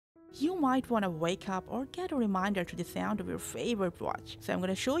You might want to wake up or get a reminder to the sound of your favorite watch. So I'm going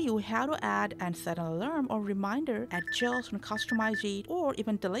to show you how to add and set an alarm or reminder, adjust and customize it, or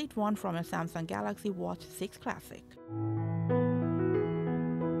even delete one from your Samsung Galaxy Watch 6 Classic.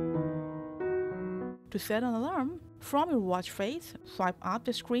 To set an alarm, from your watch face, swipe up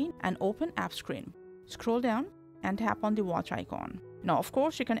the screen and open App Screen. Scroll down and tap on the watch icon. Now, of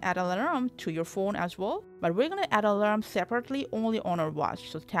course, you can add an alarm to your phone as well, but we're going to add an alarm separately only on our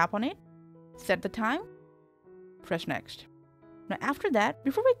watch. So tap on it, set the time, press Next. Now, after that,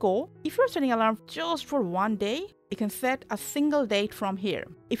 before we go, if you're setting an alarm just for one day, you can set a single date from here.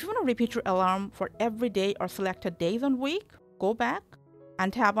 If you want to repeat your alarm for every day or selected days and week, go back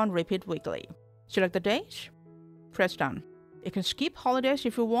and tap on Repeat Weekly. Select the date, press Done. You can skip holidays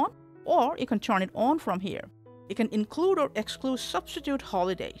if you want, or you can turn it on from here. You can include or exclude substitute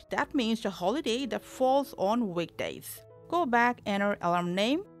holidays. That means the holiday that falls on weekdays. Go back, enter alarm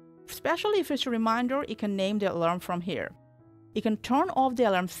name. Especially if it's a reminder, you can name the alarm from here. You can turn off the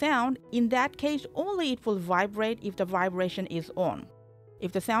alarm sound. In that case, only it will vibrate if the vibration is on.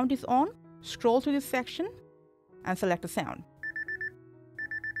 If the sound is on, scroll to this section and select the sound.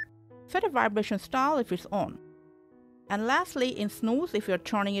 Set a vibration style if it's on. And lastly, in snooze, if you're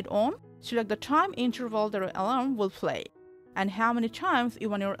turning it on, select the time interval that your alarm will play and how many times you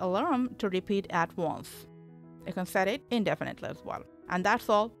want your alarm to repeat at once. You can set it indefinitely as well. And that's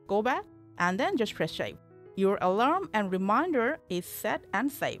all. Go back and then just press save. Your alarm and reminder is set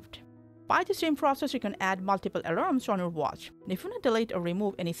and saved. By the same process, you can add multiple alarms on your watch. If you want to delete or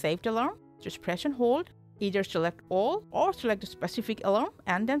remove any saved alarm, just press and hold. Either select all or select a specific alarm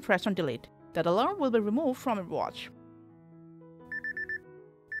and then press on delete. That alarm will be removed from your watch.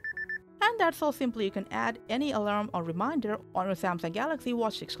 And that's how simply you can add any alarm or reminder on your Samsung Galaxy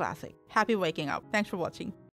Watch 6 Classic. Happy waking up. Thanks for watching.